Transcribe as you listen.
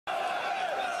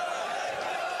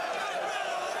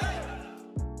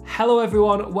Hello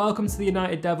everyone, welcome to the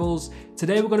United Devils.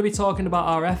 Today we're going to be talking about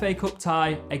our FA Cup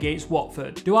tie against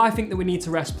Watford. Do I think that we need to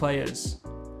rest players?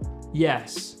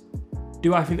 Yes.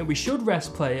 Do I think that we should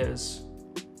rest players?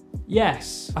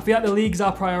 Yes. I feel like the league's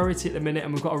our priority at the minute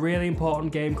and we've got a really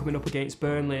important game coming up against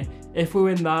Burnley. If we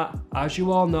win that, as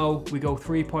you all know, we go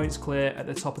 3 points clear at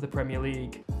the top of the Premier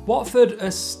League. Watford are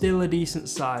still a decent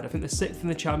side. I think they're 6th in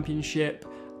the Championship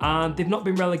and they've not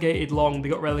been relegated long. They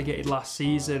got relegated last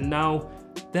season. Now,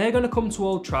 they're going to come to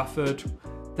Old Trafford.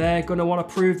 They're going to want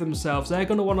to prove themselves. They're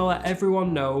going to want to let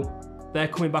everyone know they're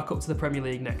coming back up to the Premier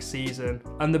League next season.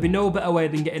 And there'll be no better way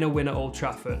than getting a win at Old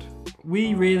Trafford.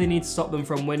 We really need to stop them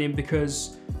from winning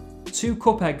because 2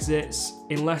 cup exits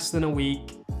in less than a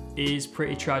week is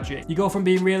pretty tragic. You go from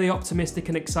being really optimistic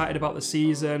and excited about the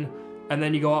season and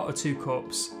then you go out of 2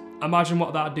 cups. Imagine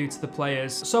what that'd do to the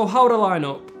players. So how would I line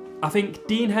up? I think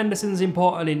Dean Henderson's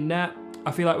important in net. I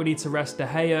feel like we need to rest De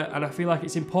Gea, and I feel like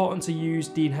it's important to use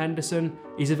Dean Henderson.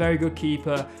 He's a very good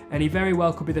keeper, and he very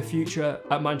well could be the future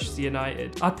at Manchester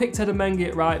United. I'd pick Ted Mengi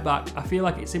at right back. I feel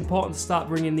like it's important to start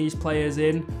bringing these players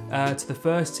in to the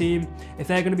first team. If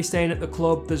they're going to be staying at the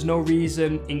club, there's no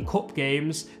reason in cup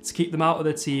games to keep them out of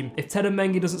the team. If Ted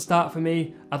Mengi doesn't start for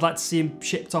me, I'd like to see him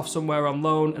shipped off somewhere on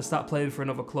loan and start playing for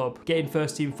another club, getting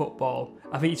first team football.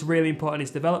 I think it's really important in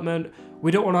his development.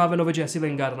 We don't want to have another Jesse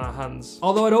Lingard on our hands.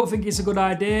 Although I don't think it's a good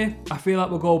idea, I feel like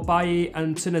we'll go Bailly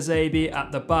and Tunazebi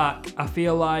at the back. I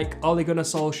feel like Ole Gunnar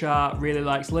Solskjaer really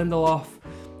likes Lindelof.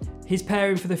 His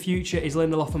pairing for the future is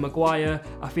Lindelof and Maguire.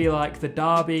 I feel like the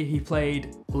derby, he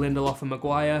played Lindelof and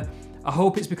Maguire. I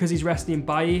hope it's because he's resting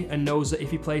Bailly and knows that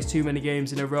if he plays too many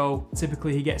games in a row,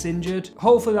 typically he gets injured.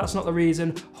 Hopefully that's not the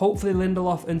reason. Hopefully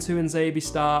Lindelof and Tunazebi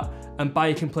start and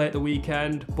Bailly can play at the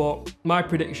weekend. But my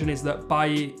prediction is that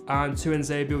Bailly and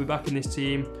Tunazebi will be back in this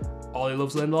team. Ollie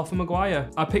loves Lindelof and Maguire.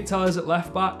 I picked Tellers at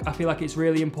left back. I feel like it's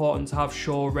really important to have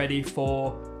Shaw ready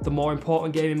for the more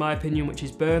important game in my opinion, which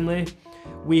is Burnley.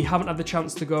 We haven't had the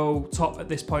chance to go top at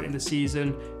this point in the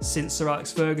season since Sir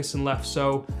Alex Ferguson left,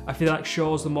 so I feel like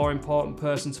Shaw's the more important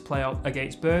person to play out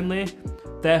against Burnley.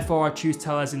 Therefore, I choose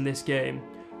Tellers in this game.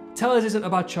 Tellers isn't a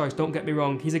bad choice, don't get me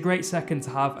wrong. He's a great second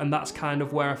to have, and that's kind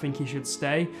of where I think he should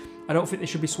stay. I don't think they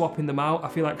should be swapping them out. I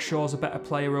feel like Shaw's a better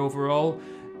player overall.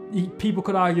 People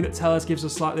could argue that Tellers gives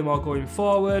us slightly more going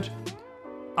forward.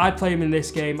 I'd play him in this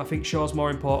game. I think Shaw's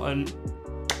more important.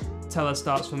 Tellers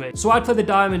starts for me. So I'd play the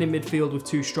diamond in midfield with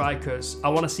 2 strikers. I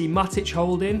want to see Matic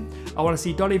holding, I want to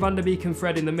see Donny van de Beek and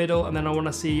Fred in the middle, and then I want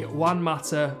to see Juan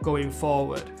Mata going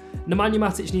forward. Nemanja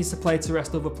Matic needs to play to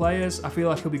rest other players. I feel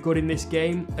like he'll be good in this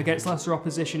game. Against lesser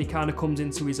opposition, he kind of comes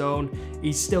into his own.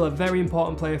 He's still a very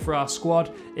important player for our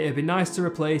squad. It'd be nice to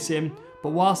replace him. But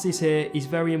whilst he's here, he's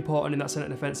very important in that centre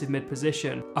defensive mid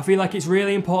position. I feel like it's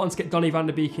really important to get Donny van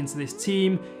de Beek into this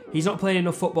team. He's not playing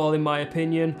enough football in my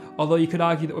opinion, although you could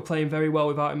argue that we're playing very well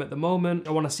without him at the moment.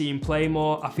 I want to see him play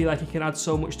more. I feel like he can add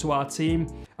so much to our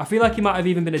team. I feel like he might have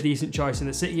even been a decent choice in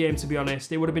the City game, to be honest.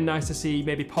 It would have been nice to see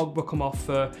maybe Pogba come off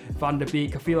for Van de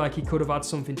Beek. I feel like he could have had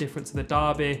something different to the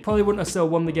derby. Probably wouldn't have still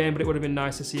won the game, but it would have been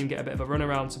nice to see him get a bit of a run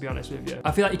around, to be honest with you.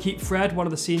 I feel like you keep Fred, one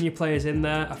of the senior players in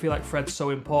there. I feel like Fred's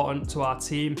so important to our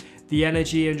team. The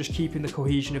energy and just keeping the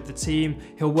cohesion of the team.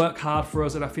 He'll work hard for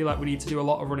us, and I feel like we need to do a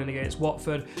lot of running against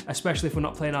Watford, especially if we're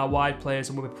not playing our wide players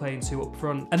and we'll be playing 2 up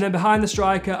front. And then behind the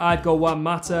striker, I'd go Juan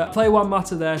Mata. Play Juan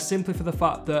Mata there simply for the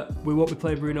fact that we won't be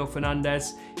playing Bruno Fernandes.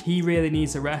 He really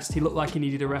needs a rest. He looked like he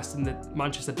needed a rest in the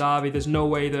Manchester derby. There's no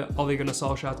way that Ole Gunnar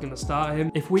Solskjaer is going to start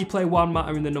him. If we play Juan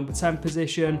Mata in the number 10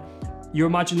 position, you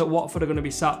imagine that Watford are going to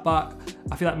be sat back.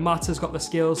 I feel like Mata's got the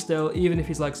skills still, even if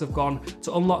his legs have gone,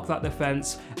 to unlock that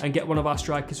defence and get one of our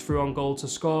strikers through on goal to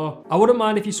score. I wouldn't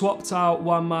mind if you swapped out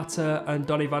Juan Mata and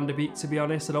Donny van de Beek, to be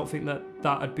honest. I don't think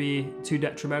that would be too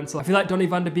detrimental. I feel like Donny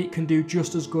van de Beek can do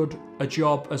just as good a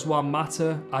job as Juan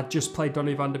Mata. I'd just play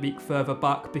Donny van de Beek further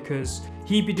back because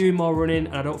he'd be doing more running,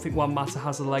 and I don't think Juan Mata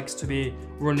has the legs to be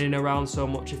running around so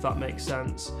much, if that makes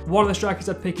sense. One of the strikers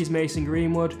I'd pick is Mason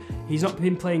Greenwood. He's not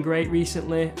been playing great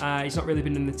recently. He's not really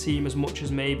been in the team as much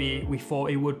as maybe we thought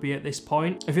he would be at this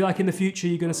point. I feel like in the future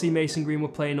you're going to see Mason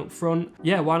Greenwood playing up front.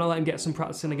 Yeah, why not let him get some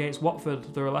practicing against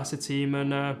Watford? They're a lesser team,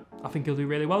 and I think he'll do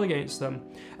really well against them.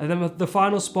 And then the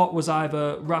final spot was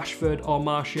either Rashford or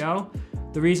Martial.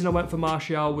 The reason I went for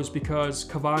Martial was because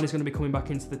Cavani's going to be coming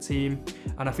back into the team,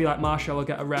 and I feel like Martial will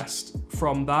get a rest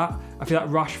from that. I feel like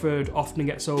Rashford often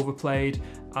gets overplayed,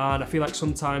 and I feel like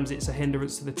sometimes it's a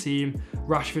hindrance to the team.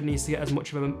 Rashford needs to get as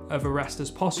much of a rest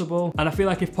as possible, and I feel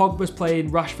like if Pogba's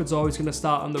playing, Rashford's always going to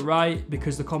start on the right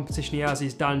because the competition he has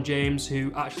is Dan James,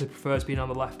 who actually prefers being on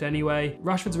the left anyway.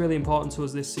 Rashford's really important to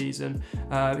us this season.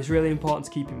 It's really important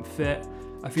to keep him fit.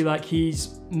 I feel like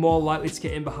he's more likely to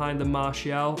get in behind than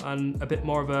Martial and a bit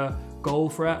more of a goal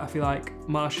threat. I feel like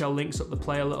Martial links up the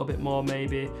play a little bit more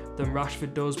maybe than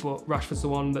Rashford does, but Rashford's the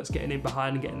one that's getting in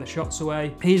behind and getting the shots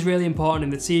away. He's really important in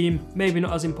the team, maybe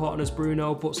not as important as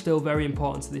Bruno, but still very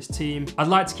important to this team. I'd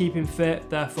like to keep him fit,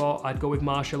 therefore I'd go with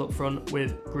Martial up front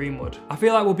with Greenwood. I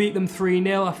feel like we'll beat them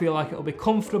 3-0. I feel like it'll be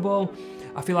comfortable.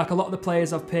 I feel like a lot of the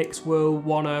players I've picked will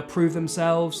want to prove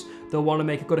themselves. They'll want to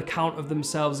make a good account of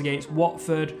themselves against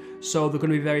Watford, so they're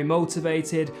going to be very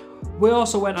motivated. We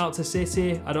also went out to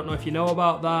City. I don't know if you know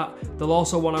about that. They'll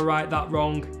also want to right that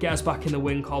wrong, get us back in the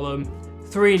win column.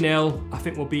 3-0, I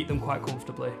think we'll beat them quite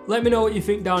comfortably. Let me know what you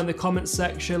think down in the comments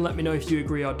section. Let me know if you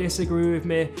agree or disagree with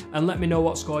me, and let me know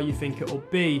what score you think it'll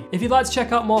be. If you'd like to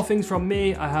check out more things from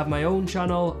me, I have my own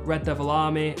channel, Red Devil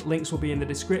Army. Links will be in the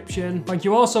description. Thank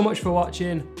you all so much for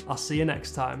watching. I'll see you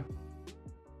next time.